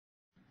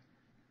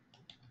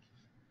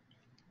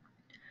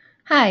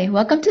Hi,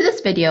 welcome to this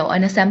video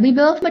on Assembly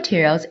Bill of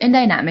Materials in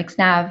Dynamics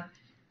NAV.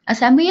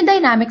 Assembly in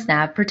Dynamics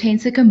NAV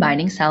pertains to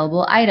combining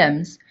sellable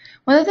items.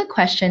 One of the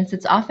questions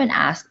that's often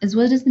asked is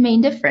what is the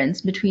main difference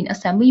between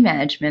assembly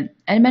management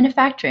and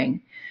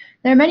manufacturing?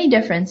 There are many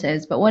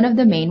differences, but one of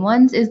the main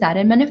ones is that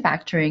in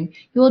manufacturing,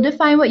 you will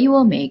define what you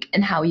will make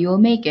and how you will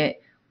make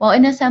it, while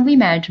in assembly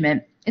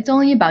management, it's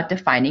only about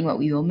defining what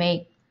we will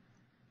make.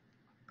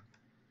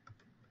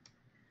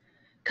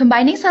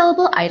 Combining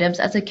sellable items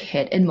as a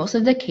kit in most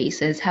of the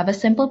cases have a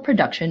simple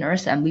production or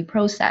assembly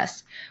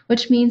process,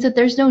 which means that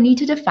there's no need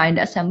to define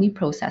the assembly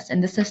process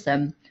in the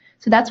system.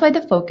 So that's why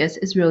the focus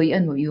is really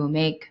on what you will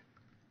make.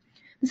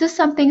 This is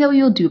something that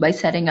we will do by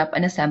setting up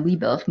an assembly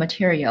bill of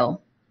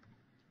material.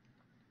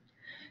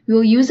 We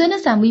will use an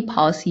assembly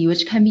policy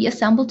which can be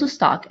assembled to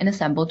stock and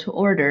assembled to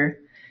order.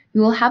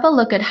 We will have a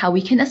look at how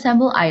we can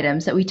assemble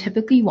items that we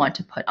typically want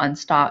to put on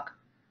stock.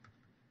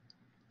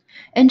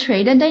 In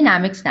Trade and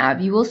Dynamics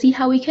NAV, you will see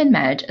how we can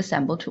manage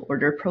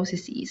assemble-to-order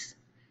processes.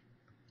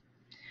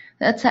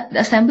 The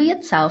assembly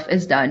itself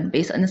is done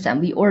based on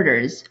assembly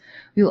orders.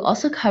 We will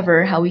also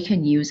cover how we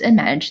can use and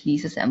manage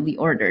these assembly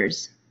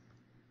orders.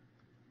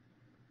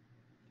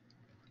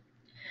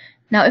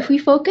 Now, if we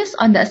focus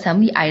on the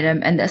assembly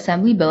item and the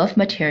assembly bill of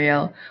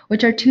material,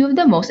 which are two of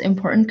the most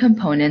important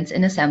components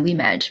in assembly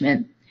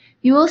management,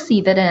 you will see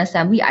that an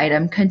assembly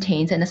item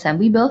contains an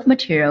assembly bill of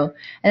material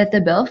and that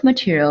the bill of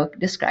material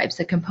describes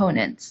the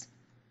components.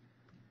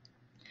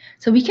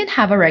 So we can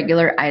have a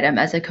regular item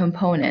as a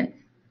component.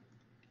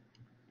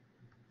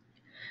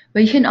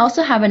 But you can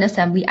also have an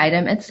assembly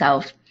item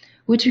itself,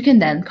 which we can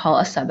then call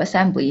a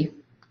sub-assembly.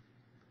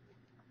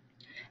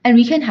 And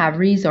we can have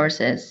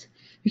resources.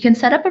 We can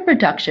set up a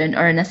production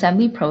or an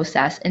assembly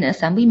process in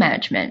assembly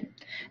management.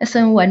 And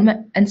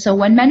so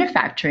when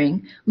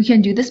manufacturing, we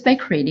can do this by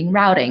creating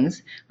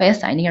routings, by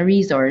assigning a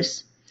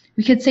resource.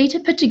 We could say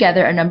to put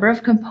together a number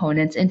of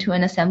components into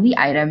an assembly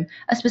item,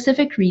 a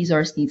specific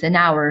resource needs an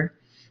hour.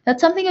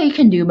 That's something that you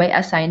can do by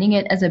assigning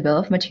it as a bill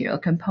of material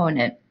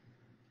component.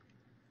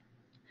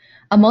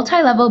 A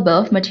multi-level bill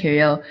of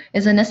material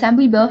is an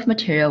assembly bill of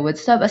material with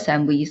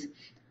sub-assemblies,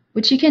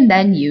 which you can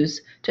then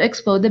use to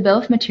explode the bill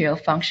of material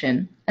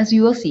function, as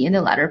you will see in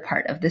the latter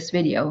part of this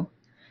video.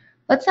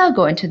 Let's now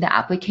go into the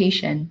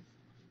application.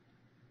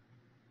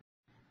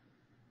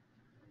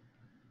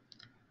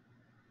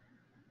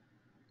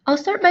 I'll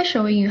start by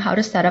showing you how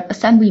to set up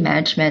assembly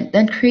management,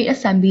 then create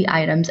assembly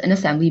items and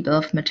assembly bill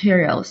of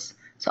materials.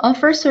 So I'll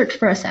first search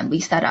for assembly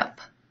setup.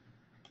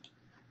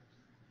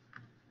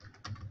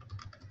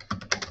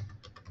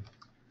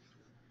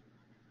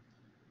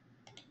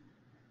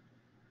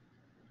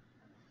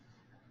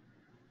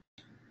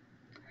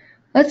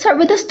 Let's start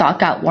with the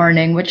stock out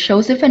warning, which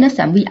shows if an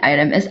assembly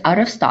item is out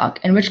of stock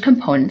and which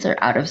components are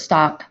out of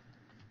stock.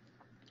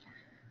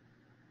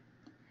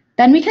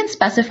 Then we can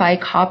specify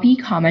copy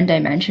common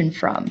dimension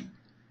from.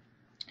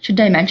 Should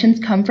dimensions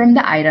come from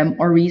the item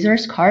or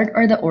resource card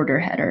or the order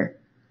header?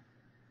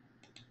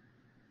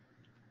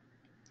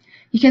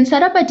 You can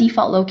set up a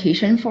default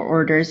location for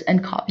orders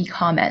and copy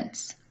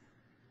comments.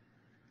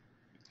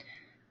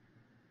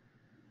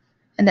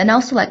 And then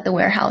I'll select the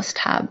Warehouse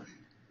tab.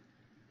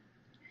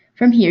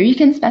 From here, you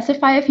can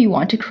specify if you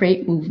want to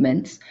create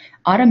movements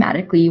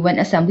automatically when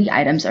assembly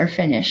items are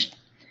finished.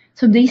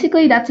 So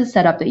basically, that's a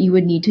setup that you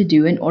would need to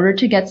do in order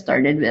to get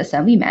started with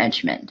assembly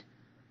management.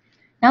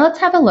 Now let's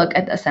have a look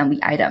at the assembly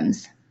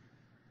items.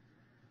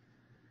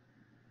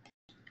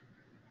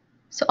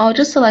 So I'll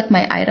just select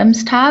my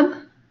Items tab.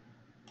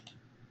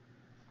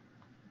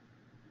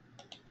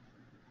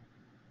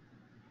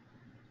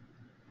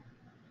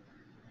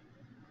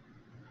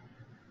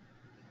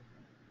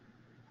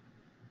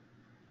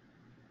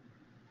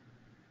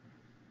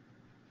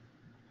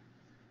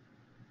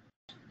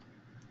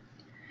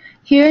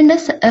 Here in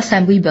this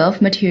Assembly Bill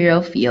of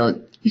Material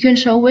field, you can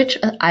show which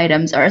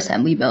items are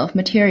Assembly Bill of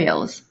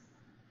Materials.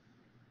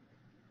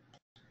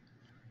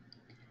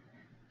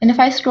 And if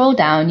I scroll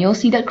down, you'll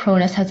see that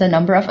Cronus has a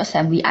number of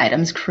assembly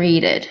items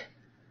created.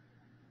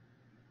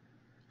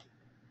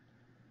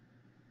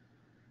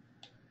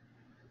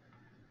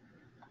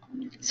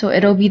 So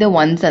it'll be the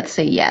ones that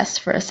say yes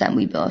for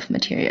Assembly Bill of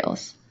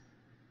Materials.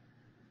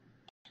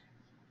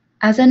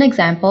 As an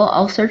example,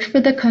 I'll search for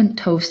the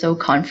Contoso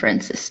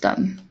conference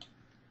system.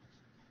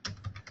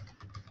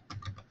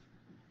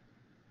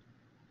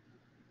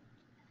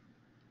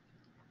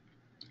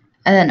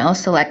 And then I'll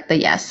select the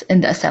yes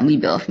in the assembly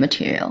bill of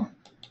material.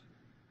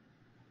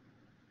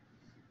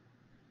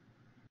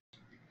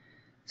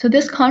 So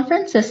this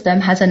conference system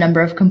has a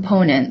number of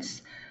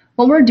components.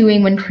 What we're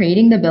doing when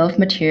creating the bill of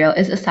material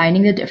is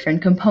assigning the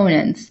different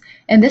components.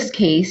 In this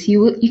case,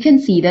 you can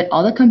see that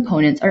all the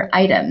components are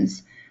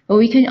items. What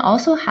we can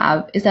also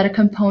have is that a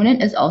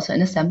component is also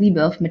an assembly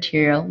bill of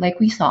material like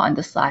we saw on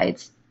the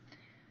slides.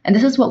 And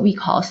this is what we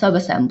call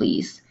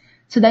sub-assemblies.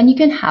 So then you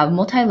can have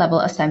multi-level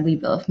assembly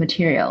bill of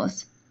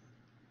materials.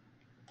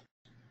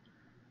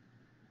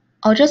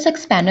 I'll just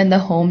expand on the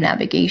home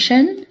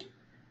navigation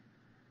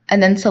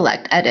and then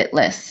select Edit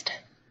List.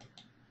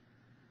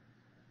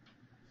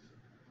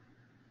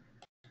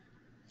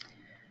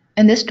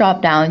 In this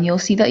drop-down, you'll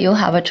see that you'll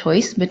have a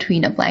choice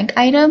between a blank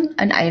item,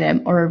 an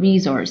item, or a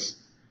resource.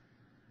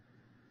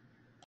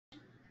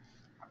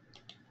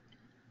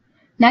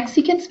 Next,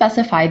 you can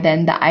specify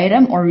then the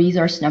item or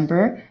resource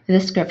number, the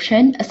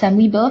description,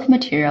 assembly bill of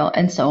material,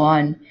 and so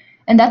on.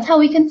 And that's how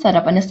we can set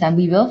up an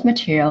assembly bill of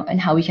material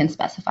and how we can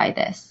specify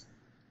this.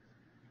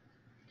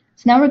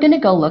 So now we're going to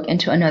go look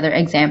into another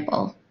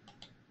example.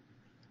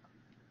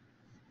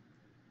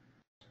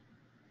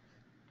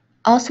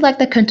 I'll select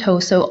the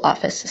Contoso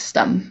office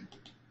system.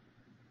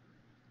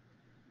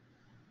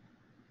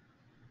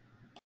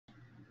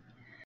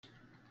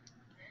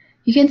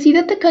 You can see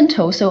that the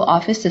Contoso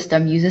office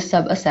system uses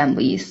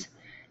sub-assemblies,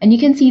 and you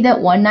can see that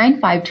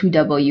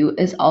 1952W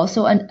is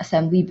also an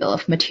assembly bill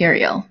of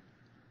material.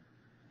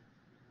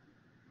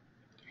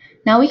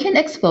 Now we can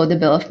explode the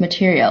bill of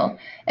material.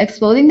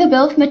 Exploding the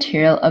bill of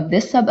material of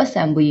this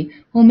sub-assembly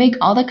will make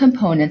all the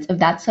components of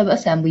that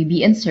sub-assembly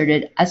be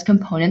inserted as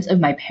components of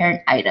my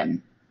parent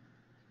item.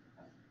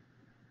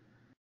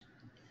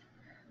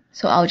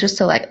 So I'll just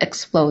select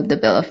explode the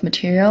bill of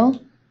material.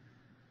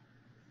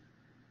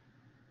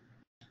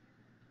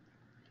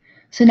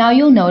 So now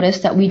you'll notice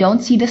that we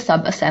don't see the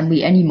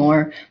sub-assembly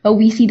anymore, but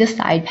we see the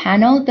side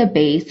panel, the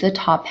base, the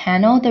top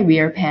panel, the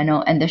rear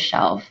panel, and the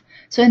shelf.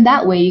 So in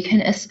that way, you can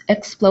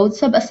explode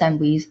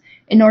sub-assemblies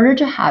in order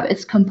to have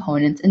its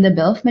components in the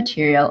bill of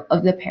material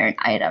of the parent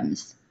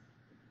items.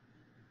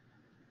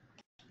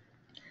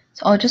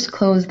 So I'll just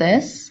close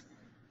this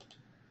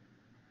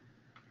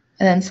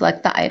and then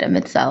select the item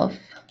itself.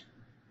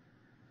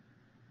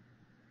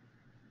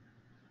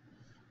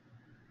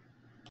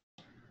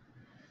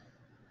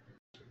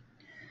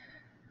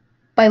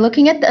 By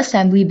looking at the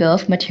assembly bill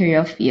of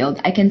material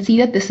field, I can see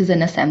that this is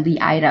an assembly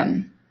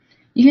item.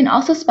 You can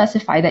also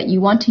specify that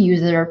you want to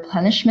use the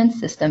replenishment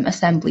system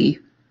assembly.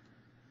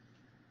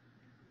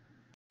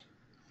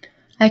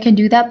 I can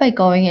do that by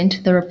going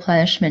into the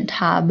replenishment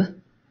tab.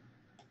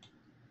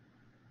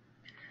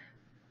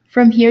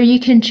 From here, you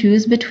can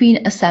choose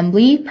between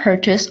assembly,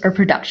 purchase, or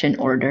production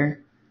order.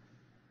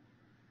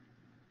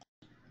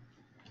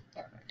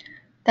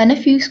 Then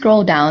if you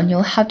scroll down,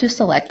 you'll have to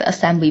select the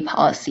assembly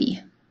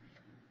policy.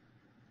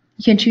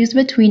 You can choose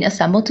between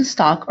assemble to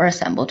stock or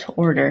assemble to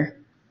order.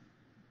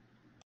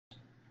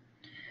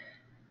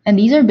 And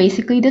these are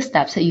basically the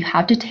steps that you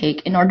have to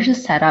take in order to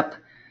set up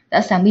the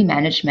assembly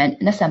management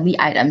and assembly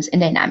items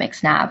in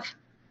Dynamics NAV.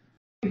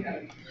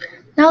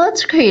 Now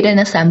let's create an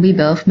assembly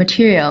bill of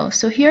material.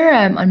 So here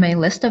I am on my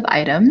list of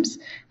items,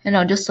 and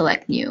I'll just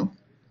select new.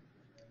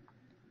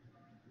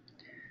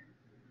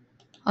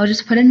 I'll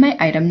just put in my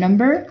item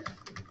number.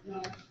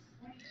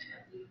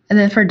 And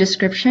then for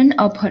description,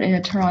 I'll put in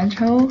a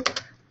Toronto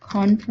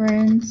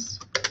conference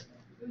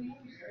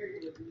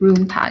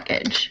room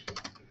package.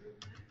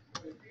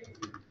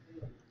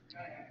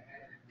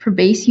 For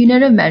base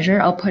unit of measure,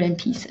 I'll put in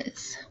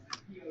pieces.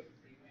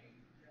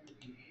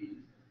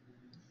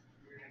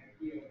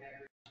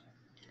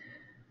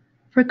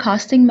 For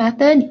costing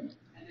method,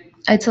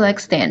 I'd select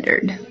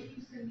standard.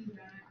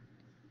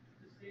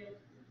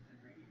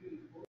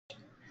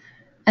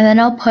 And then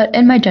I'll put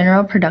in my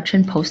general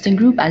production posting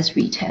group as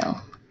retail.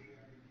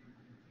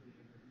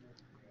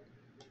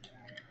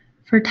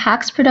 For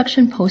tax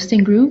production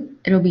posting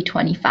group, it'll be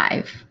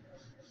 25.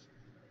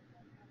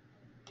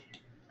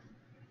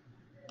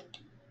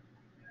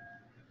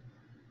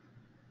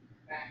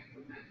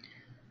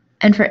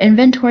 And for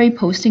inventory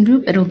posting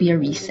group, it'll be a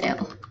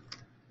resale.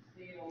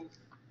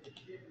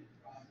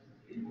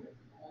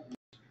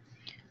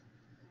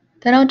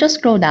 Then I'll just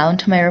scroll down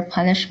to my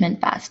replenishment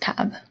fast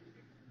tab.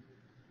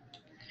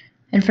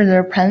 And for the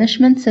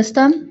replenishment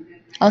system,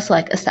 I'll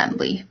select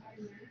assembly.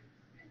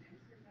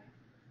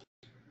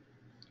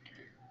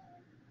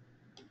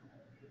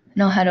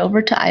 And I'll head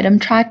over to item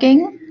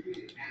tracking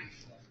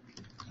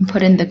and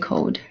put in the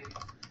code.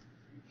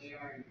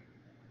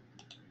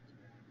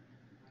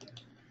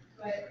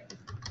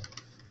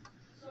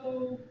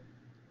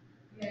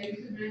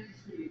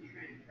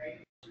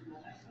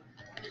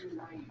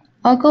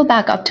 I'll go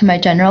back up to my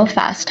general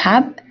fast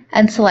tab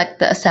and select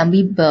the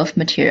assembly bill of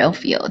material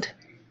field.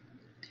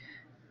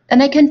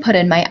 Then I can put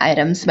in my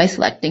items by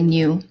selecting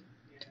new.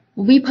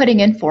 We'll be putting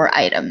in 4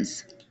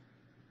 items.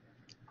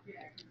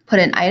 Put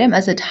an item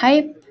as a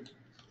type,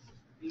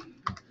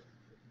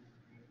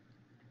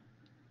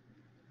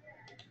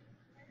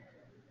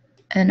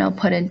 and I'll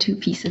put in 2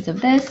 pieces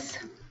of this.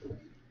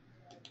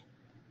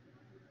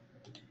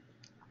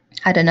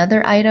 Add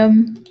another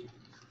item.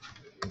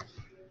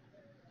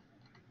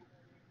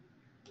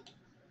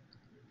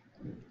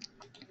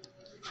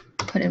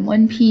 Put in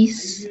 1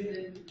 piece.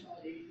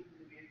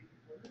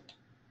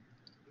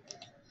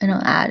 And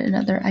I'll add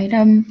another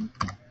item.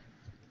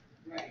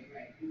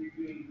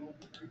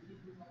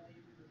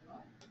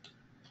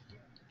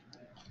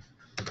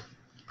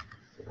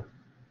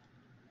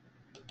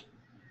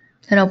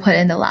 Then I'll put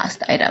in the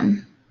last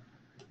item.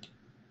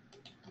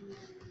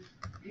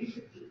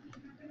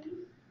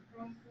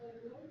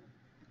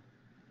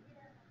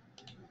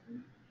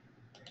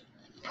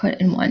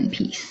 Put in 1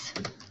 piece.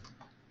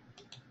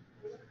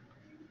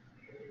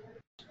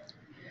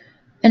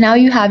 And now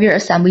you have your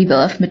assembly bill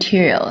of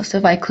materials. So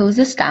if I close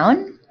this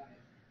down,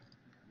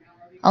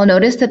 I'll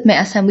notice that my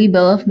assembly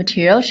bill of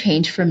material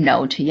changed from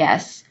no to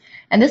yes.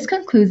 And this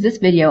concludes this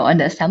video on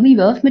the assembly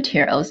bill of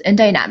materials in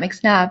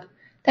Dynamics NAV.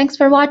 Thanks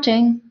for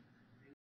watching.